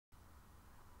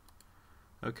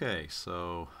Okay,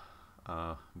 so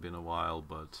been a while,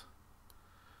 but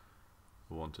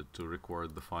I wanted to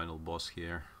record the final boss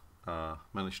here.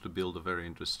 Managed to build a very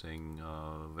interesting,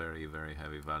 very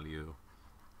heavy value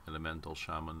elemental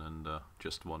shaman, and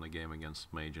just won a game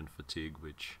against mage and fatigue,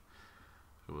 which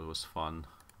was fun.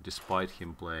 Despite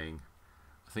him playing,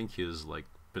 I think his like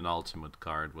penultimate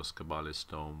card was Kabbalist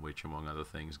Tome, which among other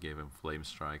things gave him Flame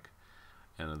Strike.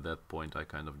 And at that point I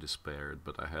kind of despaired,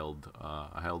 but I held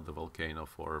the volcano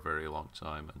for a very long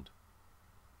time and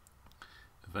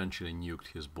eventually nuked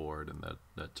his board, and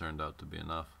that turned out to be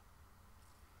enough.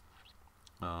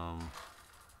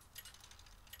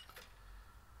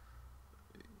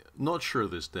 Not sure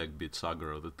this deck beats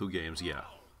aggro. The two games, yeah,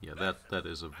 that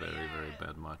is a very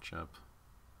bad matchup.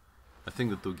 I think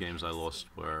the two games I lost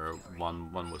were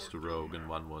one was to Rogue and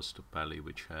one was to Pally,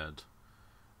 which had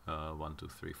 1, 2,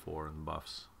 3, 4 and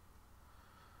buffs.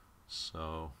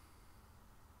 So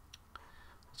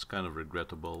it's kind of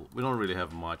regrettable. We don't really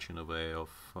have much in a way of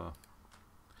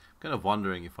kind of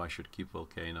wondering if I should keep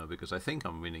Volcano, because I think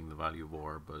I'm winning the value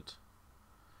war, but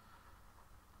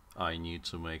I need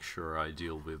to make sure I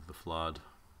deal with the flood,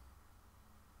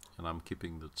 and I'm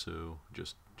keeping the 2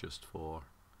 just for.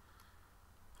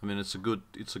 I mean, it's a good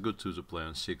 2 to play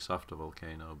on 6 after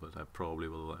Volcano, but I probably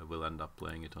will end up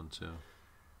playing it on 2.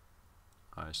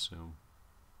 I assume.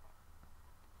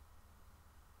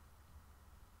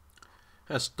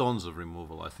 Has tons of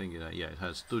removal. I think yeah, it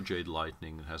has 2 Jade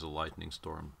Lightning, it has a Lightning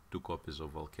Storm, 2 copies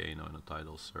of Volcano and a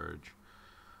Tidal Surge.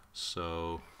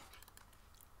 So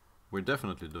we're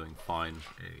definitely doing fine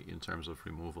in terms of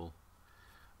removal,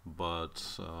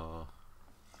 but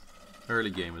early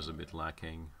game is a bit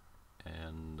lacking,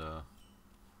 and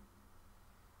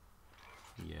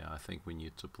yeah, I think we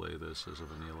need to play this as a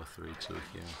vanilla 3-2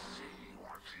 here.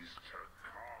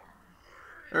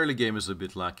 Early game is a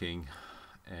bit lacking,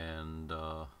 and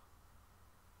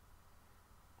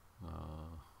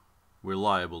we're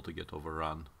liable to get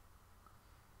overrun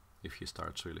if he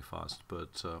starts really fast.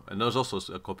 But and there's also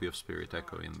a copy of Spirit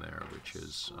Echo in there, which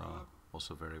is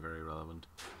also very relevant.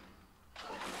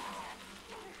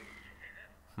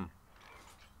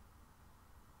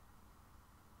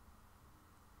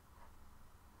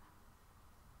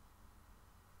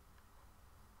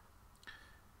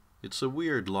 It's a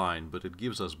weird line, but it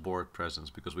gives us board presence,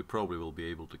 because we probably will be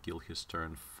able to kill his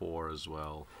turn 4 as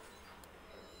well.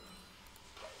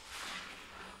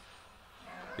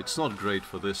 It's not great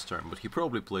for this turn, but he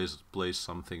probably plays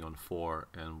something on 4,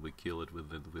 and we kill it with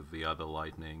the other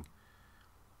lightning.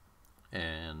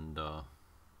 And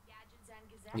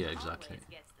yeah, exactly.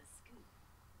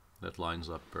 That lines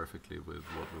up perfectly with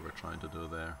what we were trying to do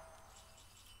there.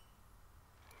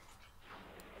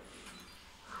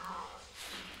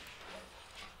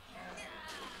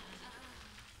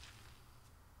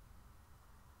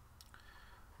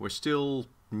 We still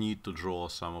need to draw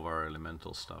some of our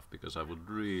elemental stuff, because I would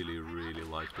really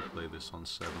like to play this on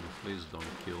 7. Please don't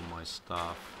kill my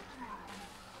stuff.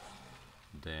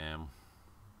 Damn.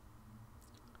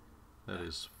 That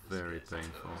is very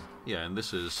painful. Yeah, and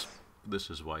this is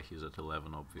why he's at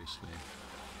 11, obviously.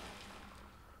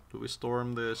 Do we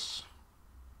storm this?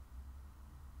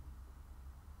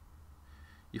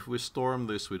 If we storm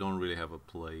this, we don't really have a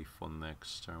play for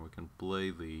next turn. We can play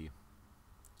the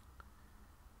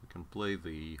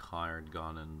hired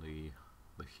gun and the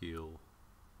heal.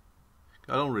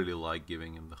 I don't really like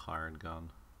giving him the hired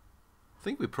gun. I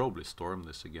think we probably storm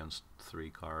this against 3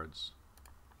 cards.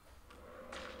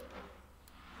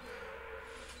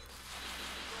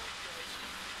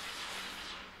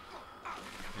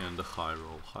 And the high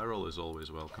roll. High roll is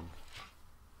always welcome.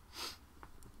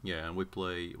 Yeah, and we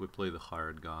play the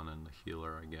hired gun and the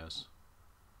healer, I guess.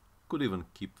 Could even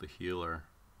keep the healer.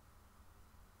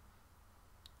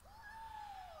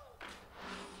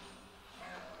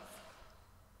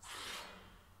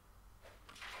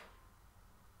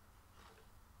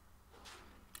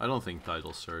 I don't think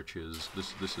Tidal Surge is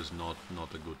this is not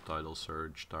a good Tidal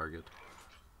Surge target.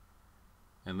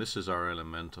 And this is our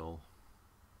elemental.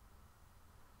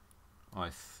 I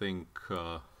think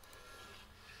that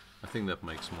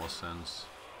makes more sense.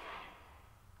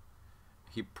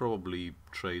 He probably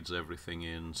trades everything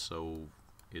in, so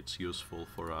it's useful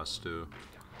for us to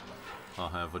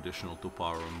have additional 2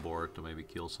 power on board to maybe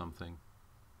kill something.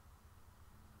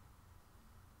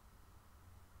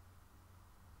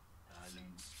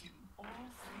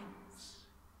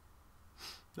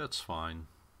 That's fine.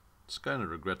 It's kind of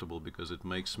regrettable, because it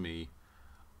makes me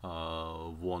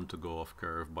want to go off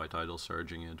curve by Tidal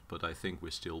Surging it, but I think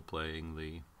we're still playing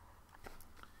the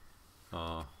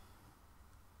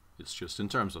it's just, in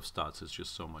terms of stats, it's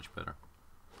just so much better.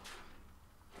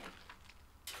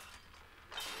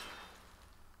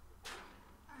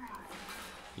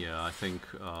 Yeah, I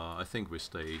think we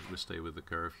stay with the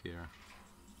curve here.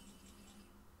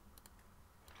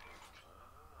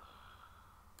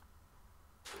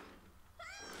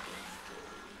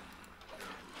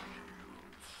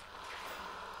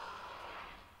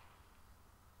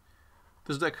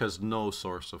 This deck has no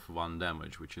source of 1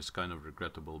 damage, which is kind of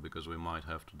regrettable because we might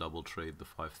have to double trade the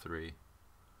 5/3.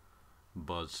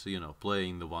 But, you know,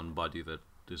 playing the one body that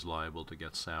is liable to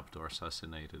get sapped or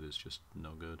assassinated is just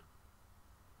no good.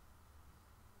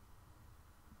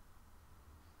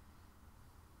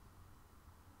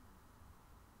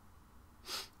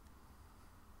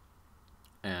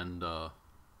 And,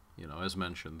 you know, as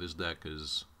mentioned, this deck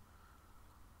is...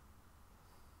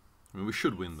 I mean, we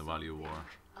should win the value war.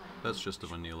 That's just a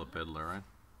vanilla peddler, right?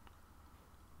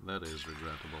 That is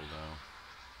regrettable, though.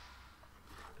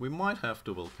 We might have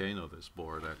to volcano this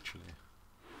board, actually.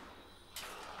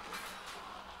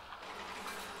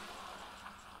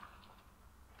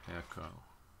 Echo.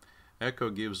 Echo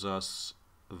gives us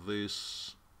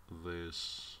this,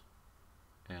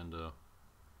 and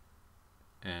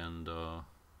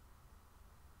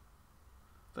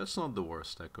that's not the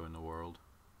worst Echo in the world.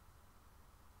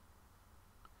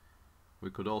 We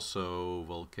could also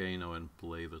volcano and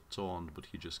play the taunt, but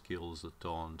he just kills the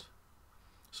taunt.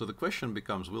 So the question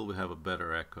becomes, will we have a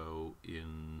better Echo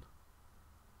in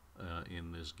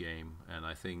this game? And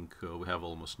I think we have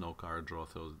almost no card draw,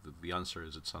 so the answer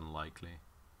is it's unlikely.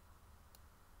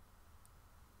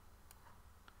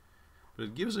 But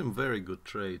it gives him very good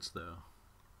trades, though.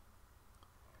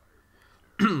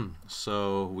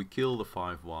 So we kill the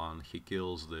 5/1, he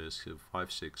kills this,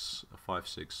 5/6,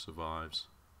 5/6 survives.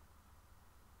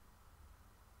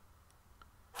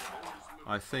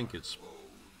 I think it's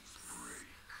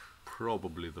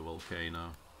probably the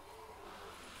volcano.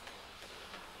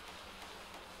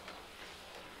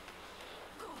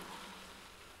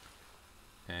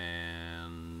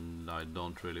 And I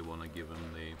don't really want to give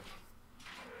him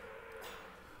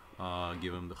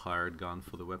the hired gun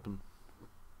for the weapon.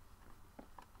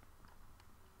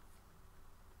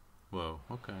 Whoa,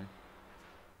 okay.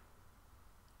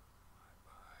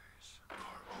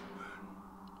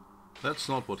 That's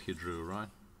not what he drew, right?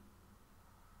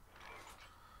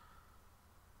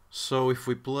 So if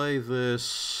we play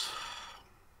this,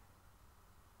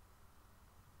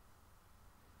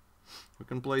 we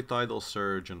can play Tidal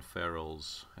Surge and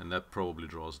Ferals, and that probably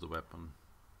draws the weapon.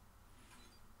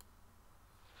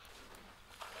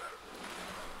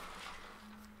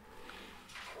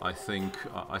 I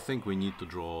think we need to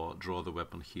draw the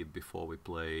weapon hit before we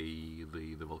play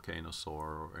the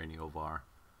Volcanosaur or any of our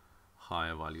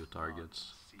higher value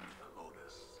targets.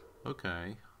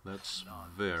 Okay, that's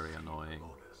very annoying.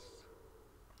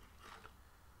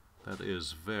 That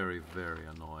is very, very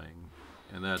annoying.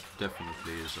 And that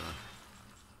definitely is a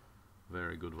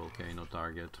very good volcano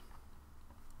target.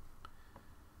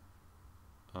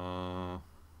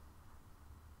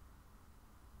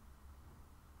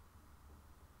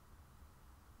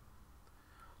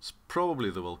 It's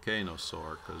probably the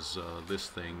Volcanosaur, because this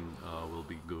thing will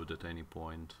be good at any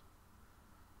point.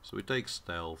 So we take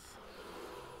stealth,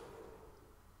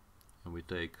 and we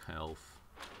take health,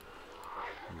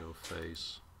 and go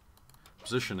face.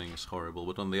 Positioning is horrible,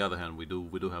 but on the other hand, we do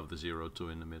have the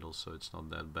 0/2 in the middle, so it's not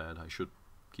that bad. I should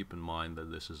keep in mind that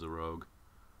this is a rogue.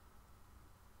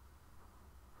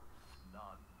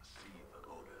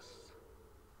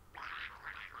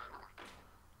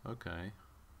 Okay.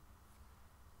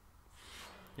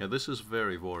 Yeah, this is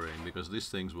very worrying because these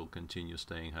things will continue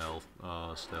staying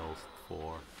stealth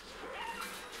for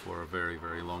a very,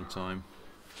 very long time.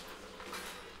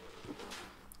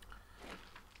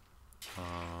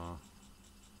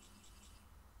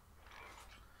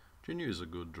 Jinyu is a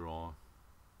good draw.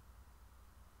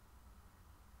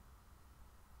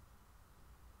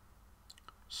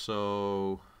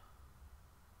 So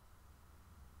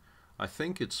I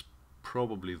think it's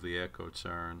probably the Echo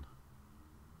turn.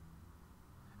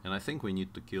 And I think we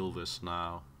need to kill this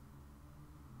now.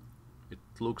 It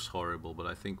looks horrible, but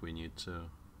I think we need to.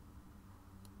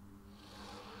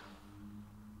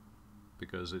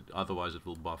 Because otherwise it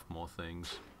will buff more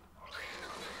things.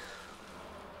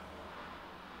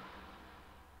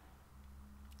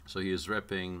 So he is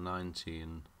repping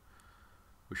 19.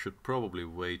 We should probably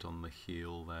wait on the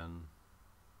heal then.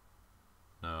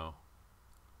 No.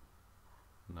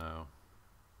 No.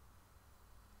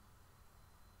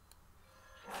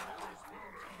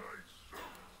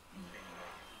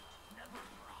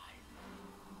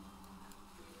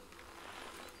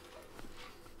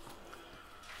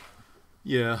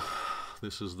 Yeah,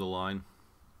 this is the line.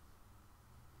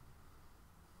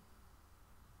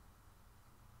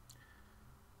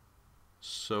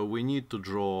 So we need to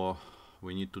draw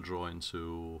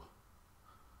into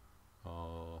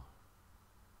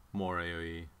more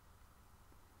AoE.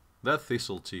 That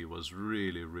Thistle Tea was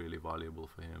really, really valuable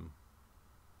for him.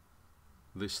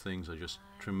 These things are just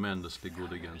tremendously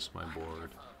good against my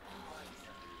board.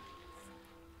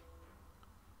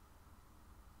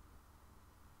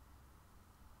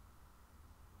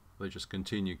 They just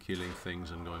continue killing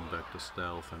things and going back to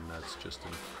stealth, and that's just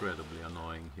incredibly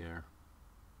annoying here.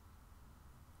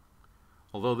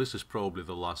 Although this is probably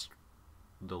the last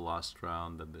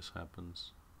round that this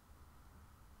happens.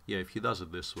 Yeah, if he does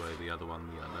it this way, the other one,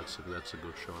 yeah, that's a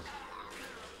good shot.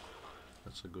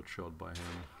 That's a good shot by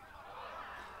him.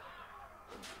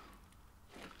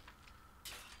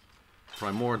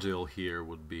 Primordial here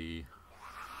would be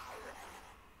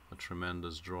a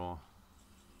tremendous draw.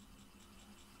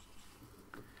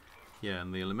 Yeah,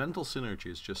 and the elemental synergy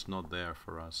is just not there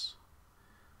for us.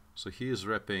 So he is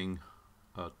repping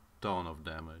a ton of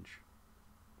damage.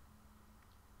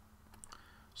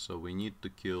 So we need to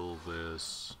kill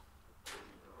this.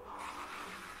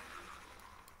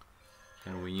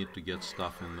 And we need to get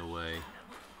stuff in the way.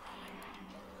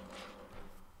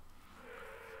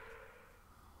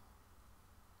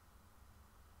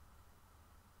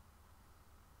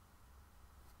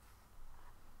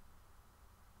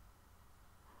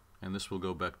 And this will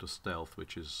go back to stealth,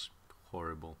 which is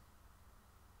horrible.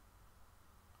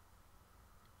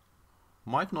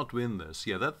 Might not win this.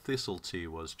 Yeah, that Thistle Tea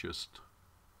was just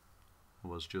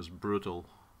brutal,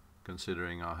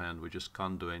 considering our hand. We just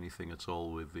can't do anything at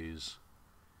all with these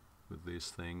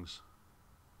things.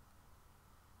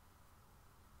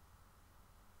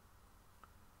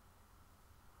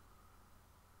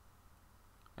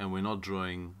 And we're not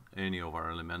drawing any of our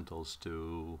elementals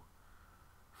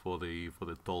for the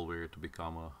Tolweir to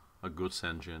become a goods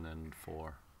engine, and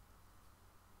for,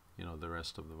 you know, the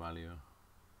rest of the value.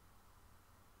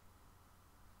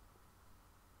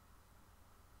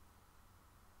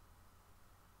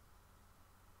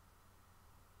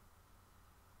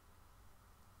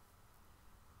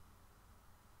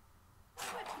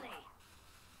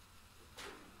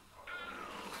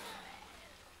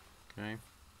 Okay.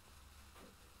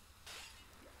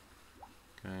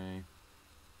 Okay.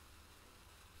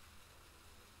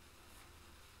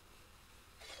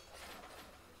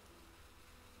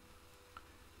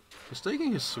 He's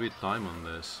taking his sweet time on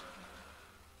this.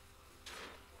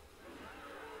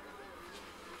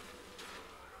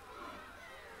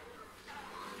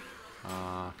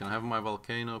 Can I have my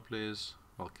Volcano, please?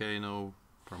 Volcano,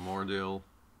 Primordial.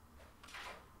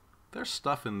 There's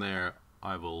stuff in there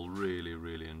I will really,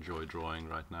 really enjoy drawing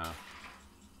right now.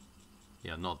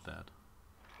 Yeah, not that.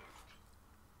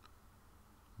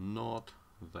 Not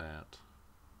that.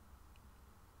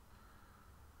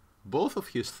 Both of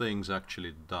his things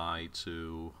actually die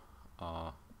to,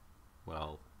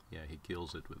 well, yeah, he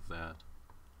kills it with that.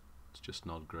 It's just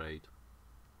not great.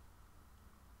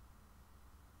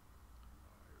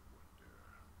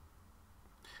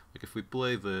 Like if we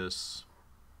play this,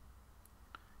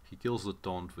 he kills the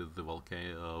taunt with the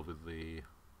volcano, with the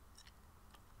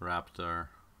raptor.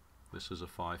 This is a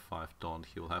 5/5 taunt.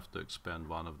 He'll have to expend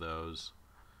one of those,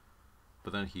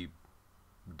 but then he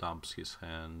dumps his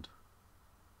hand.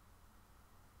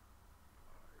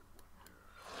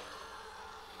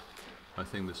 I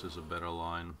think this is a better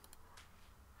line.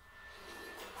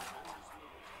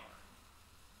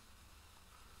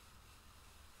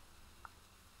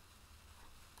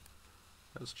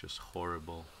 That's just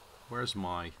horrible. Where's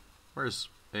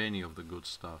any of the good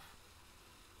stuff?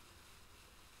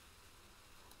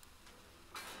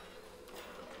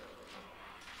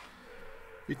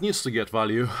 It needs to get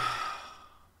value.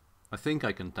 I think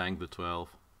I can tank the 12,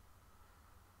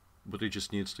 but it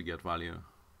just needs to get value.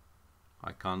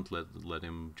 I can't let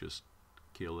him just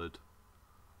kill it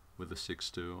with the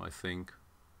 6/2, I think.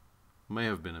 May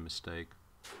have been a mistake.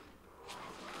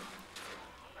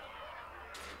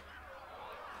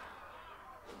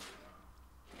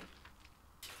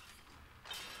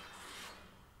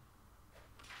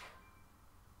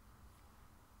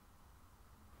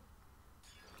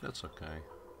 That's okay,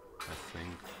 I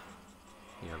think.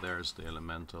 Yeah, there's the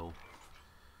elemental.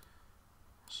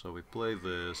 So we play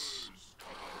this,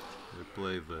 we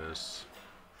play this,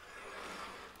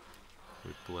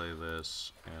 we play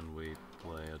this, and we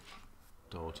play a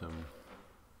totem.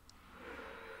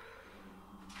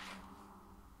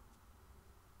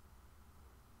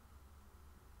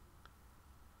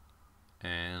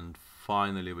 And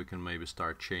finally we can maybe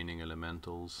start chaining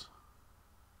elementals.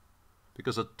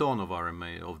 Because a ton of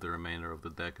the remainder of the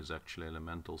deck is actually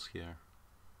elementals here.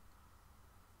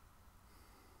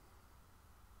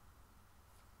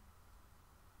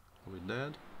 Are we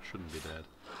dead? Shouldn't be dead.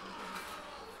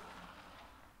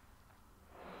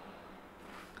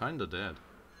 Kinda dead.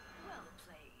 Well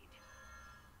played.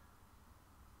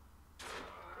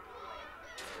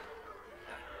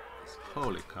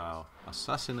 Holy cow.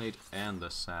 Assassinate and the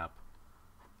sap.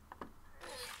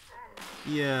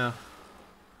 Yeah.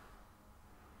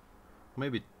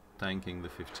 Maybe tanking the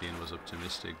 15 was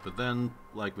optimistic, but then,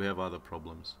 like, we have other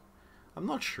problems. I'm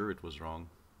not sure it was wrong.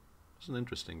 It's an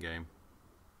interesting game.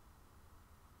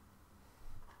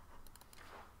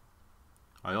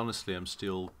 I honestly am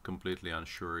still completely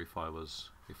unsure if I was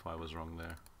wrong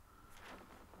there.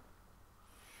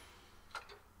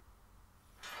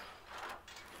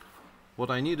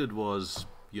 What I needed was,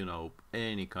 you know,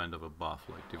 any kind of a buff,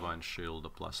 like Divine Shield, a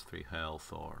 +3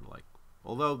 health, or like,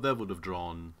 although they would have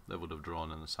drawn an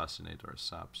Assassinator or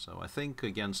Sap. So I think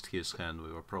against his hand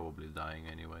we were probably dying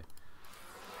anyway.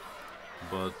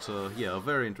 But yeah, a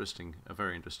very interesting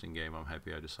game. I'm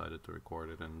happy I decided to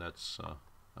record it, and that's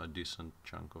a decent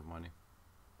chunk of money.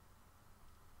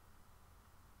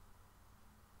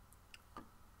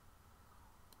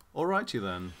 Alrighty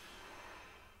then.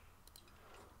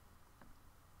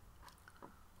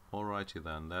 Alrighty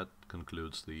then, that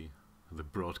concludes the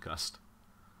broadcast.